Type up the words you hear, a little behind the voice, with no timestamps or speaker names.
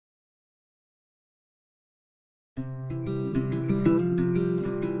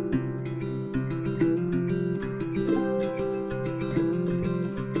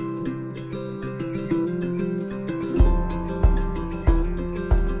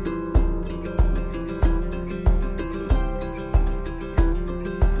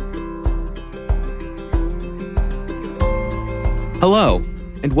Hello,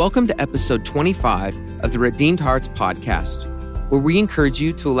 and welcome to episode 25 of the Redeemed Hearts podcast, where we encourage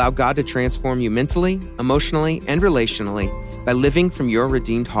you to allow God to transform you mentally, emotionally, and relationally by living from your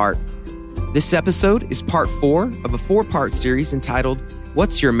redeemed heart. This episode is part 4 of a 4-part series entitled,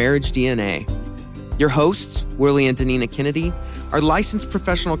 What's Your Marriage DNA? Your hosts, Worley and Danina Kennedy, are licensed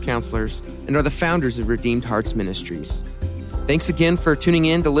professional counselors and are the founders of Redeemed Hearts Ministries. Thanks again for tuning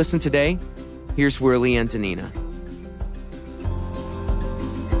in to listen today. Here's Worley and Danina.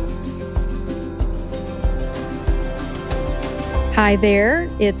 Hi there,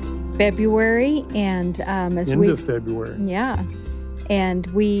 it's February and End of February. Yeah. And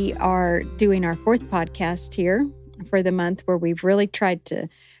we are doing our 4th podcast here for the month where we've really tried to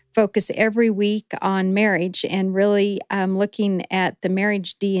focus every week on marriage and really looking at the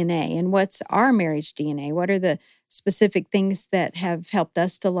marriage DNA and what's our marriage DNA. What are the specific things that have helped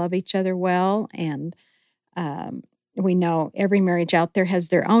us to love each other well? And we know every marriage out there has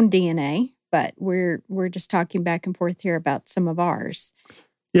their own DNA, but we're just talking back and forth here about some of ours.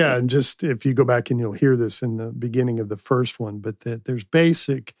 Yeah, and just if you go back and you'll hear this in the beginning of the first one, but that there's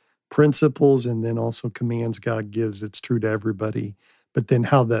basic principles and then also commands God gives. It's true to everybody. But then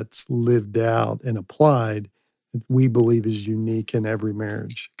how that's lived out and applied, we believe is unique in every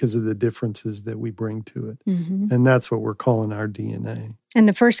marriage because of the differences that we bring to it. Mm-hmm. And that's what we're calling our DNA. And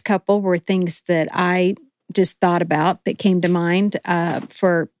the first couple were things that I just thought about that came to mind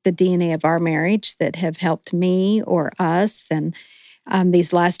for the DNA of our marriage that have helped me or us. And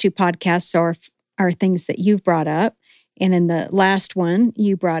these last 2 podcasts are things that you've brought up. And in the last one,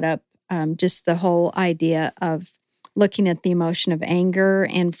 you brought up just the whole idea of looking at the emotion of anger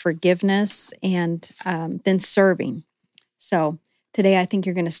and forgiveness and then serving. So today I think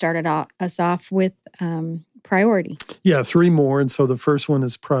you're going to start us off with priority. Yeah, 3 more. And so the first one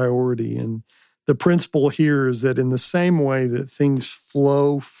is priority. And the principle here is that in the same way that things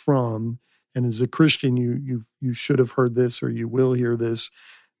flow from, and as a Christian, you should have heard this or you will hear this,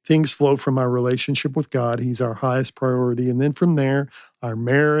 things flow from our relationship with God. He's our highest priority. And then from there, our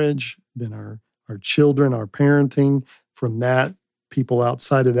marriage, then our children, our parenting, from that, people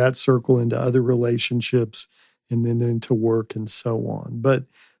outside of that circle into other relationships, and then into work and so on. But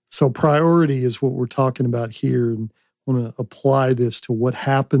so priority is what we're talking about here. And I want to apply this to what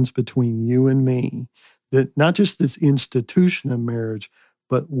happens between you and me, that not just this institution of marriage,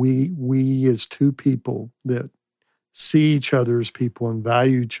 but we as 2 people that see each other as people and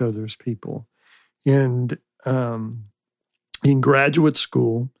value each other as people. And in graduate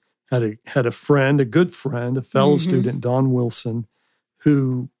school, had a friend, a good friend, a fellow student, Don Wilson,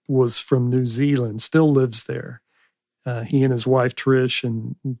 who was from New Zealand, still lives there. He and his wife, Trish,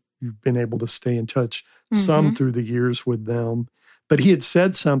 and you've been able to stay in touch some through the years with them. But he had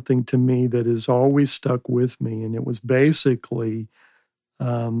said something to me that has always stuck with me, and it was basically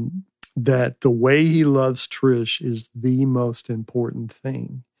that the way he loves Trish is the most important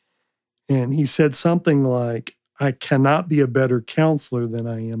thing. And he said something like, I cannot be a better counselor than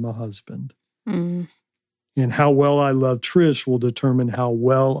I am a husband. Mm. And how well I love Trish will determine how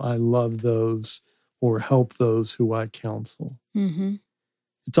well I love those or help those who I counsel. Mm-hmm.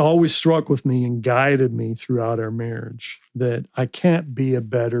 It's always struck with me and guided me throughout our marriage that I can't be a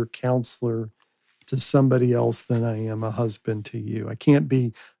better counselor to somebody else than I am a husband to you. I can't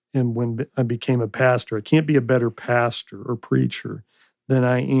be, and when I became a pastor, I can't be a better pastor or preacher than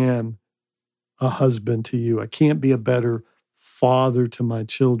I am a husband to you. I can't be a better father to my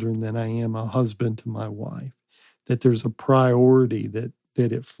children than I am a husband to my wife. That there's a priority that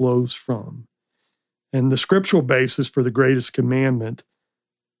it flows from. And the scriptural basis for the greatest commandment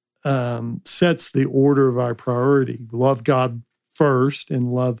sets the order of our priority. Love God first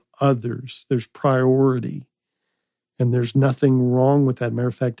and love others. There's priority. And there's nothing wrong with that. Matter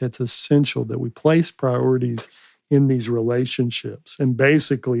of fact, that's essential that we place priorities in these relationships. And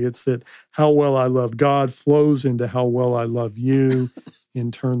basically, it's that how well I love God flows into how well I love you.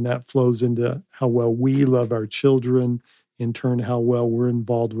 In turn, that flows into how well we love our children. In turn, how well we're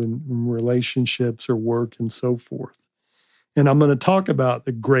involved in relationships or work and so forth. And I'm going to talk about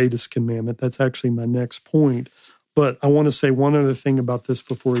the greatest commandment. That's actually my next point. But I want to say one other thing about this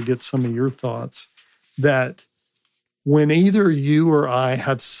before we get some of your thoughts, that when either you or I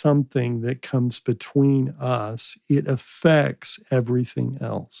have something that comes between us, it affects everything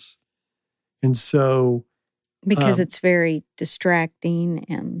else. And so... Because it's very distracting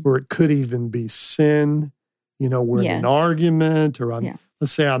and... Or it could even be sin. You know, we're in an argument, or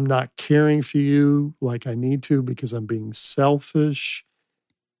let's say I'm not caring for you like I need to because I'm being selfish.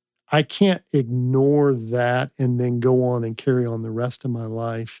 I can't ignore that and then go on and carry on the rest of my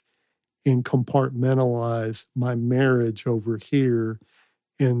life and compartmentalize my marriage over here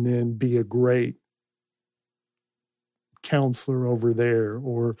and then be a great counselor over there,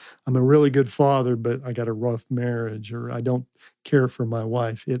 or I'm a really good father, but I got a rough marriage, or I don't care for my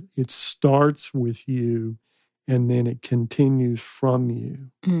wife. It starts with you and then it continues from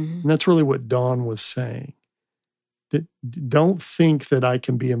you. And that's really what Dawn was saying. Don't think that I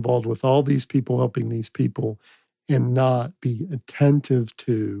can be involved with all these people, helping these people, and not be attentive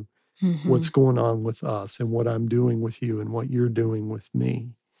to what's going on with us and what I'm doing with you and what you're doing with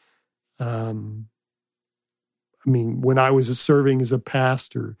me. I mean, when I was serving as a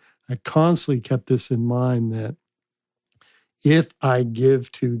pastor, I constantly kept this in mind that if I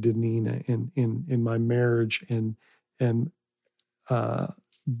give to Danina in my marriage and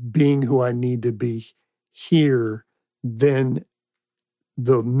being who I need to be here, then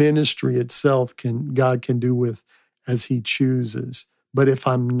the ministry itself God can do with as He chooses. But if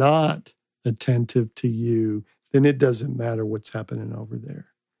I'm not attentive to you, then it doesn't matter what's happening over there.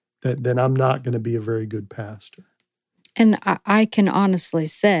 Then I'm not going to be a very good pastor. And I can honestly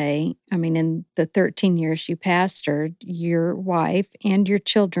say, I mean, in the 13 years you pastored, your wife and your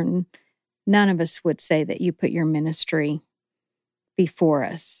children, none of us would say that you put your ministry before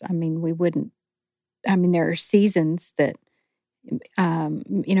us. I mean, we wouldn't. I mean, there are seasons that,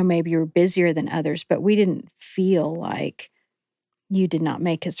 maybe you're busier than others, but we didn't feel like you did not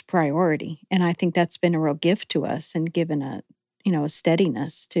make us a priority. And I think that's been a real gift to us and given a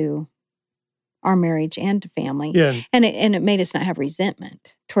steadiness to our marriage and family. Yeah. And it made us not have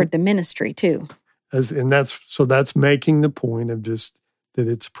resentment toward the ministry too. That's making the point of just that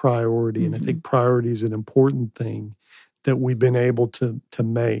it's priority. And I think priority is an important thing that we've been able to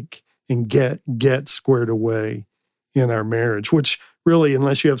make and get squared away in our marriage, which really,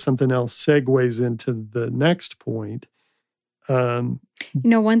 unless you have something else, segues into the next point.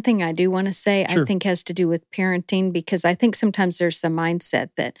 One thing I do want to say, Sure. I think has to do with parenting, because I think sometimes there's the mindset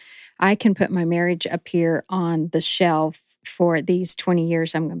that I can put my marriage up here on the shelf for these 20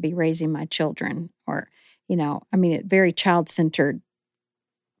 years I'm going to be raising my children, or, very child-centered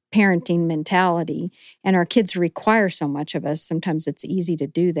parenting mentality, and our kids require so much of us. Sometimes it's easy to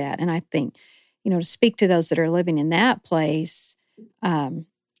do that. And I think, to speak to those that are living in that place, that's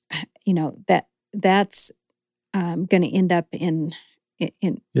going to end up in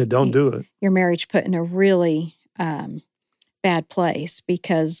don't do it. Your marriage put in a really bad place,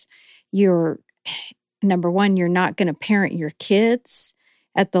 because you're, number one, you're not going to parent your kids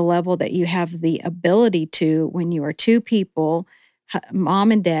at the level that you have the ability to when you are two people,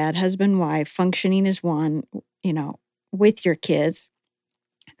 mom and dad, husband, wife, functioning as one, with your kids.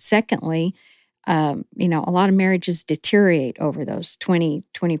 Secondly, a lot of marriages deteriorate over those 20,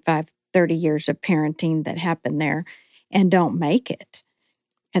 25, 30 years of parenting that happen there and don't make it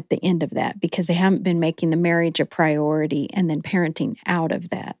at the end of that because they haven't been making the marriage a priority and then parenting out of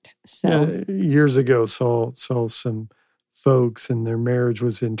that. So years ago, saw some folks and their marriage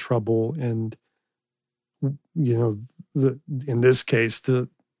was in trouble, and in this case, the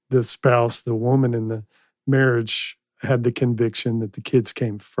spouse, the woman in the marriage, had the conviction that the kids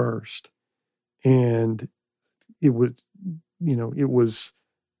came first, and it was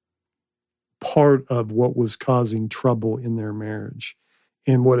part of what was causing trouble in their marriage.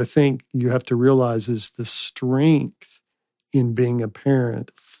 And what I think you have to realize is the strength in being a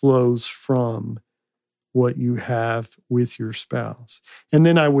parent flows from what you have with your spouse. And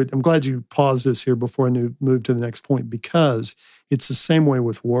then I'm glad you paused this here before I move to the next point, because it's the same way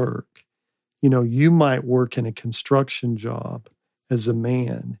with work. You might work in a construction job as a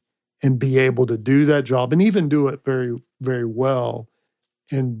man and be able to do that job and even do it very, very well,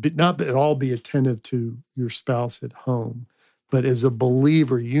 and not at all be attentive to your spouse at home. But as a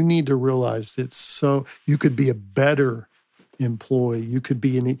believer, you need to realize that you could be a better employee. You could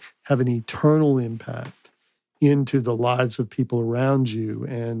have an eternal impact into the lives of people around you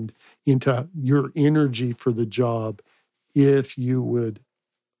and into your energy for the job if you would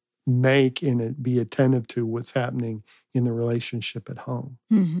make and be attentive to what's happening in the relationship at home.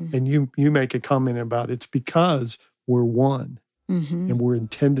 Mm-hmm. And you make a comment about it's because we're one. Mm-hmm. And we're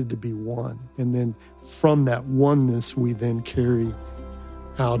intended to be one. And then from that oneness, we then carry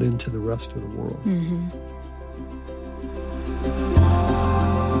out into the rest of the world. Mm-hmm.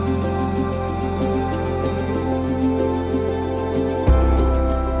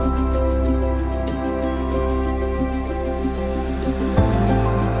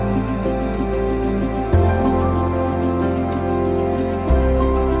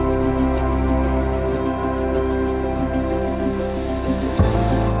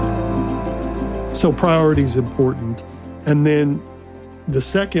 So priority is important. And then the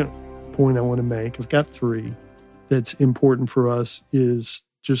second point I want to make, I've got three, that's important for us is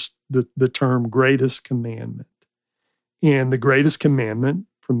just the term greatest commandment. And the greatest commandment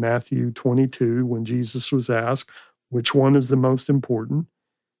from Matthew 22, when Jesus was asked, which one is the most important?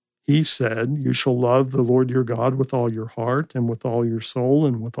 He said, you shall love the Lord your God with all your heart and with all your soul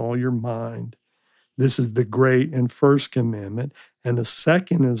and with all your mind. This is the great and first commandment. And the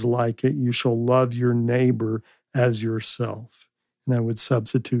second is like it, you shall love your neighbor as yourself. And I would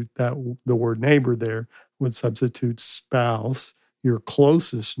substitute that, the word neighbor there, would substitute spouse, your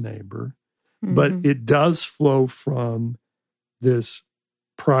closest neighbor. Mm-hmm. But it does flow from this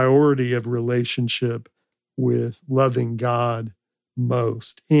priority of relationship with loving God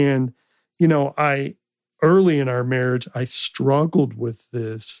most. And, early in our marriage, I struggled with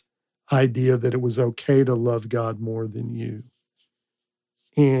this idea that it was okay to love God more than you.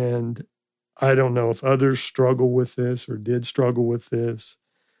 And I don't know if others struggle with this or did struggle with this,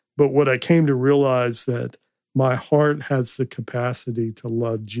 but what I came to realize that my heart has the capacity to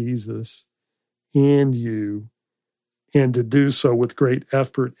love Jesus and you, and to do so with great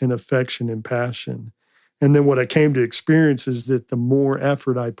effort and affection and passion. And then what I came to experience is that the more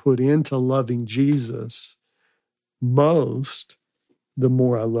effort I put into loving Jesus most, the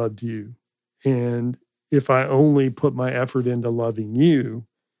more I loved you. And if I only put my effort into loving you,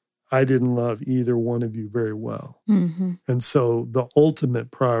 I didn't love either one of you very well. Mm-hmm. And so the ultimate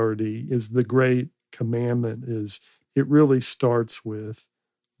priority is the great commandment is it really starts with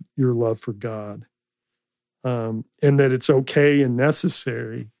your love for God. And that it's okay and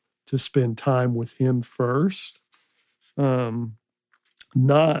necessary to spend time with him first. Not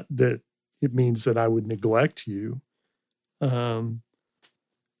that it means that I would neglect you. And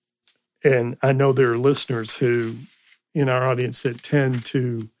I know there are listeners who, in our audience, that tend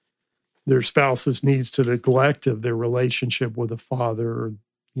to, their spouses needs to neglect of their relationship with the Father or,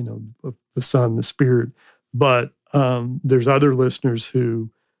 the Son, the Spirit. But there's other listeners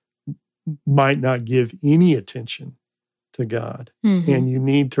who might not give any attention to God. Mm-hmm. And you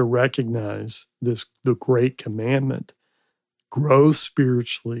need to recognize the great commandment, grow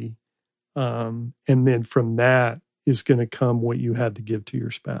spiritually, and then from that is going to come what you have to give to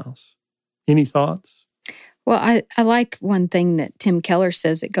your spouse. Any thoughts? Well, I like one thing that Tim Keller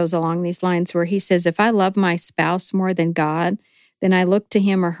says that goes along these lines where he says, if I love my spouse more than God, then I look to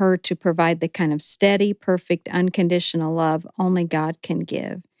him or her to provide the kind of steady, perfect, unconditional love only God can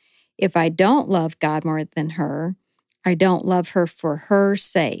give. If I don't love God more than her, I don't love her for her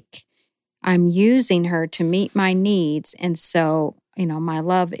sake. I'm using her to meet my needs, and so, my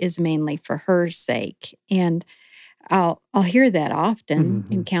love is mainly for her sake. And I'll hear that often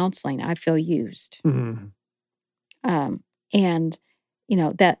in counseling. I feel used. Mm-hmm. And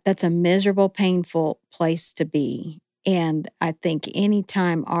that's a miserable, painful place to be. And I think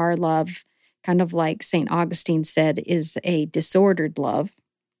anytime our love, kind of like St. Augustine said, is a disordered love,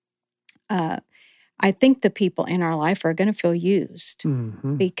 I think the people in our life are going to feel used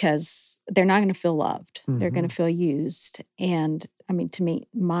because they're not going to feel loved. Mm-hmm. They're going to feel used, and to meet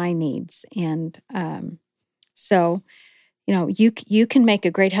my needs. And so, you can make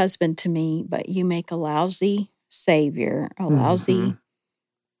a great husband to me, but you make a lousy Savior, a lousy,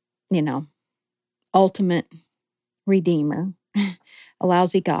 ultimate Redeemer, a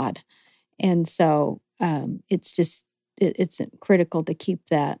lousy God. And so it's critical to keep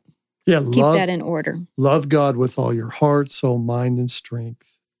that. Keep that in order. Love God with all your heart, soul, mind, and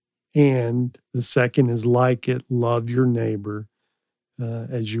strength. And the second is like it, love your neighbor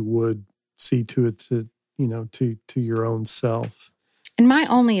as you would see to it to your own self. And my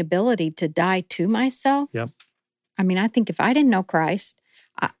only ability to die to myself. Yep. I think if I didn't know Christ,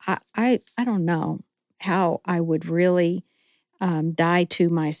 I don't know how I would really die to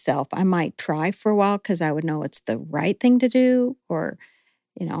myself. I might try for a while because I would know it's the right thing to do, or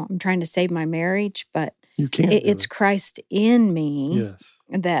I'm trying to save my marriage, but you can't. It's Christ in me yes.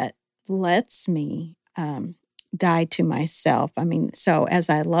 that lets me die to myself. So as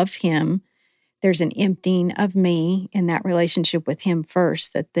I love him, there's an emptying of me in that relationship with him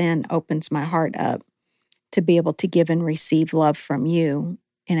first that then opens my heart up to be able to give and receive love from you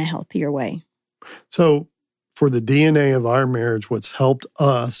in a healthier way. So for the DNA of our marriage, what's helped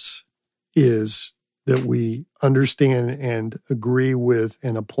us is that we understand and agree with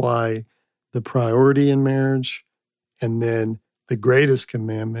and apply the priority in marriage. And then the greatest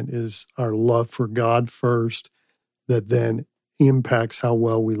commandment is our love for God first, that then impacts how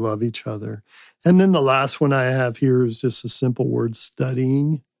well we love each other. And then the last one I have here is just a simple word,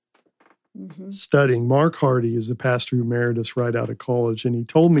 studying. Mm-hmm. Studying. Mark Hardy is a pastor emeritus right out of college, and he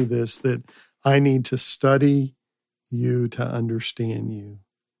told me this, that I need to study you to understand you.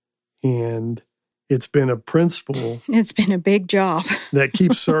 And it's been a principle It's been a big job that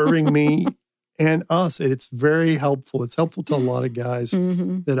keeps serving me and us. It's very helpful. It's helpful to a lot of guys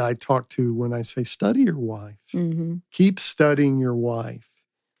that I talk to when I say, study your wife. Keep studying your wife.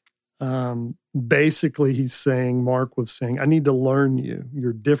 Basically, Mark was saying, I need to learn you.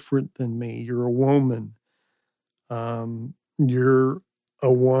 You're different than me. You're a woman. You're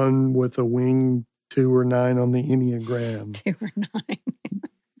a 1 with a wing 2 or 9 on the Enneagram. 2 or 9.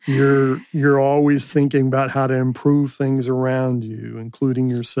 You're always thinking about how to improve things around you, including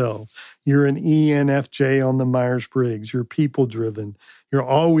yourself. You're an ENFJ on the Myers-Briggs. You're people-driven. You're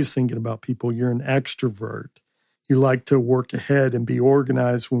always thinking about people. You're an extrovert. You like to work ahead and be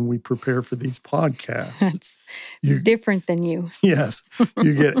organized when we prepare for these podcasts. That's different than you. Yes.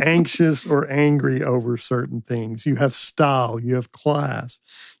 You get anxious or angry over certain things. You have style. You have class.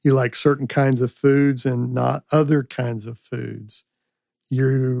 You like certain kinds of foods and not other kinds of foods.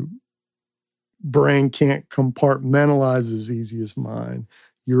 Your brain can't compartmentalize as easy as mine.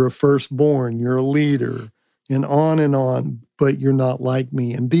 You're a firstborn. You're a leader. And on, but you're not like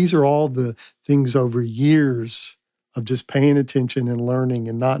me. And these are all the things over years of just paying attention and learning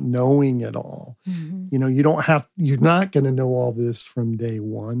and not knowing it all. You know, you're not going to know all this from day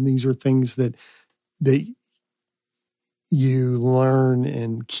one. These are things that you learn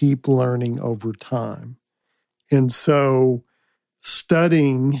and keep learning over time. And so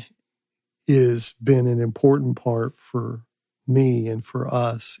studying has been an important part for me and for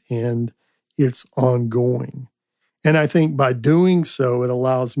us, and it's ongoing. And I think by doing so, it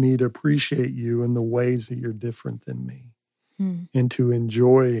allows me to appreciate you in the ways that you're different than me and to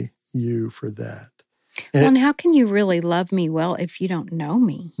enjoy you for that. And how can you really love me well if you don't know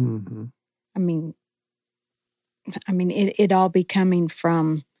me? I mean, it all be coming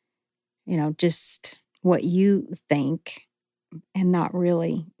from, just what you think and not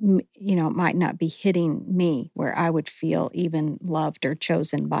really, it might not be hitting me where I would feel even loved or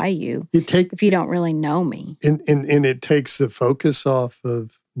chosen by you if you don't really know me. And it takes the focus off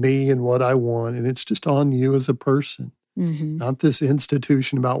of me and what I want, and it's just on you as a person, not this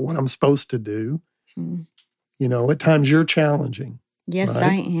institution about what I'm supposed to do. At times you're challenging. Yes, right?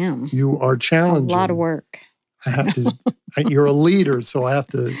 I am. You are challenging. A lot of work. I have to. You're a leader, so I have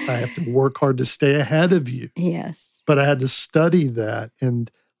to work hard to stay ahead of you. Yes. But I had to study that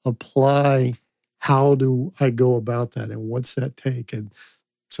and apply. How do I go about that, and what's that take? And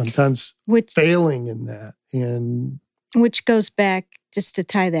sometimes failing in that, and which goes back just to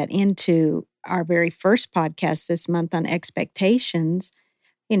tie that into our very first podcast this month on expectations.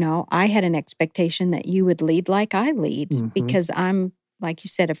 I had an expectation that you would lead like I lead because I'm, like you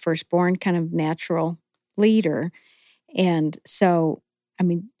said, a firstborn kind of natural leader. And so,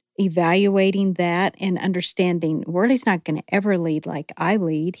 evaluating that and understanding Worley's not going to ever lead like I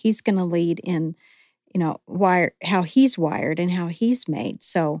lead. He's going to lead in, how he's wired and how he's made.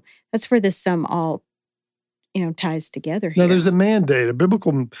 So that's where this sum all, ties together here. Now there's a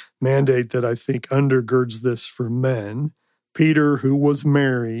biblical mandate that I think undergirds this for men. Peter, who was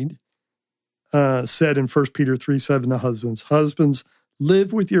married, said in 1 Peter 3:7 to husbands,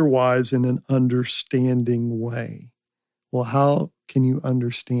 live with your wives in an understanding way. Well, how can you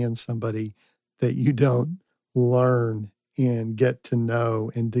understand somebody that you don't learn and get to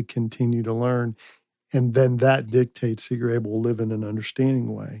know and to continue to learn? And then that dictates that you're able to live in an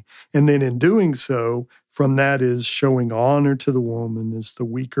understanding way. And then in doing so, from that is showing honor to the woman as the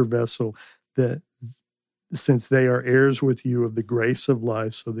weaker vessel, that since they are heirs with you of the grace of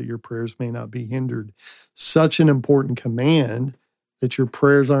life, so that your prayers may not be hindered. Such an important command that your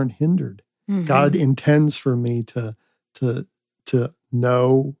prayers aren't hindered. God intends for me to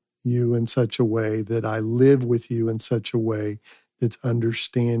know you in such a way that I live with you in such a way that's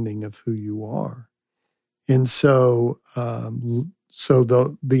understanding of who you are. And so,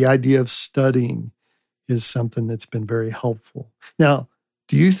 the idea of studying is something that's been very helpful. Now,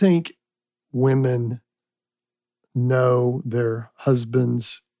 do you think women know their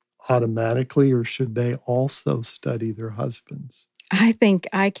husbands automatically, or should they also study their husbands? I think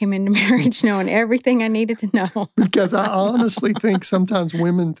I came into marriage knowing everything I needed to know. Because I honestly think sometimes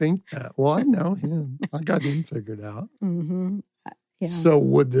women think that. Well, I know him. I got him figured out. Yeah. So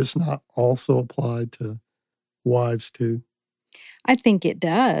would this not also apply to wives too? I think it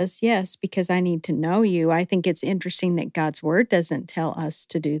does, yes, because I need to know you. I think it's interesting that God's word doesn't tell us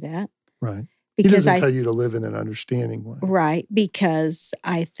to do that. Right. Because he doesn't tell you to live in an understanding way. Right, because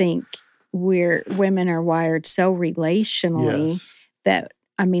I think women are wired so relationally that,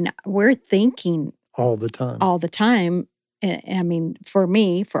 we're thinking all the time I mean, for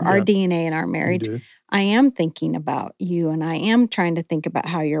me, for our DNA in our marriage, I am thinking about you, and I am trying to think about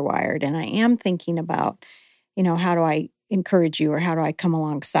how you're wired, and I am thinking about, how do I encourage you, or how do I come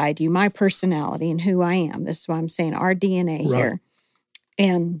alongside you, my personality and who I am. This is why I'm saying our DNA here.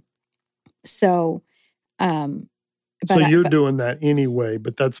 And so, you're doing that anyway,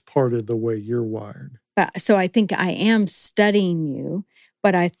 but that's part of the way you're wired. So I think I am studying you,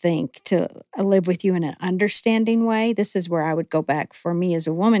 but I think to live with you in an understanding way, this is where I would go back for me as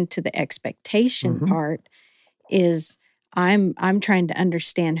a woman to the expectation part is I'm trying to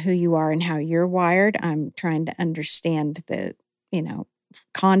understand who you are and how you're wired. I'm trying to understand the,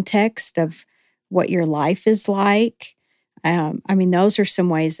 context of what your life is like. Those are some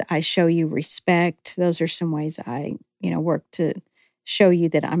ways that I show you respect. Those are some ways I, work to show you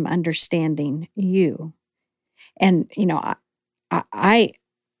that I'm understanding you. And, I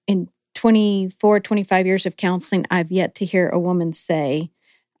in 24, 25 years of counseling, I've yet to hear a woman say,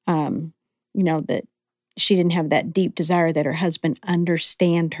 that she didn't have that deep desire that her husband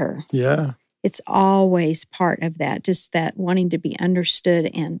understand her. Yeah. It's always part of that, just that wanting to be understood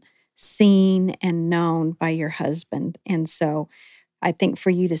and seen and known by your husband. And so I think for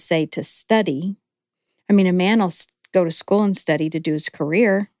you to say to study, a man will go to school and study to do his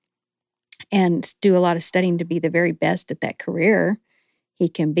career and do a lot of studying to be the very best at that career he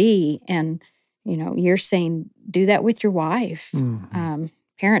can be. And, you're saying do that with your wife.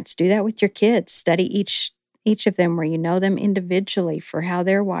 Parents, do that with your kids. Study each of them where you know them individually for how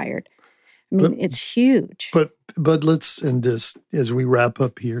they're wired. It's huge. But let's end this as we wrap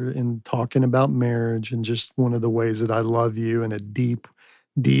up here in talking about marriage, and just one of the ways that I love you in a deep,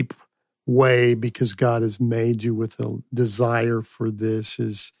 deep way, because God has made you with a desire for this,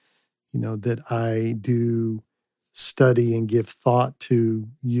 is, that I do study and give thought to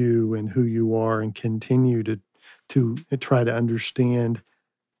you and who you are, and continue to try to understand.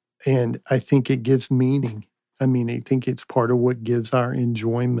 And I think it gives meaning. I think it's part of what gives our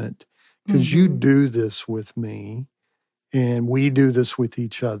enjoyment, because you do this with me and we do this with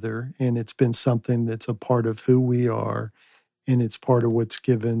each other. And it's been something that's a part of who we are. And it's part of what's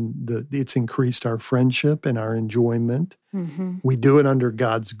it's increased our friendship and our enjoyment. We do it under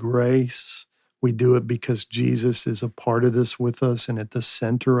God's grace. We do it because Jesus is a part of this with us and at the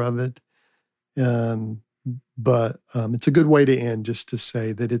center of it. But it's a good way to end, just to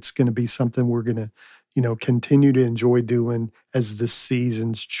say that it's going to be something we're going to, continue to enjoy doing as the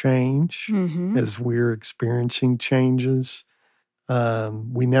seasons change, as we're experiencing changes.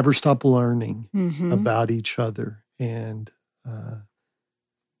 We never stop learning about each other, and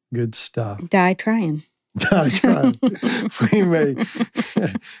good stuff. Die trying. We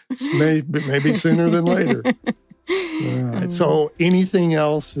maybe sooner than later. All right. So anything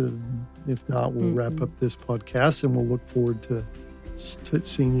else? If not, we'll wrap up this podcast, and we'll look forward to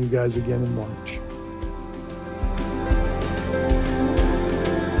seeing you guys again in March.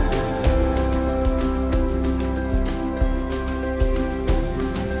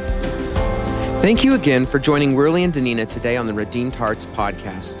 Thank you again for joining Worley and Danina today on the Redeemed Hearts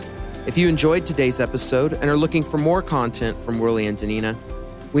podcast. If you enjoyed today's episode and are looking for more content from Worley and Danina,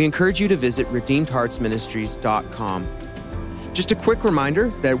 we encourage you to visit redeemedheartsministries.com. Just a quick reminder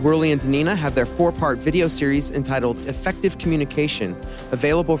that Worley and Danina have their 4-part video series entitled Effective Communication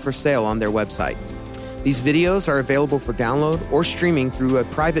available for sale on their website. These videos are available for download or streaming through a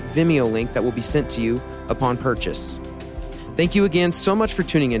private Vimeo link that will be sent to you upon purchase. Thank you again so much for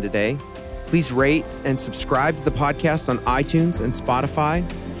tuning in today. Please rate and subscribe to the podcast on iTunes and Spotify,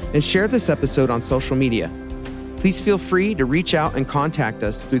 and share this episode on social media. Please feel free to reach out and contact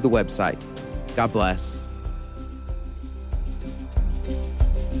us through the website. God bless.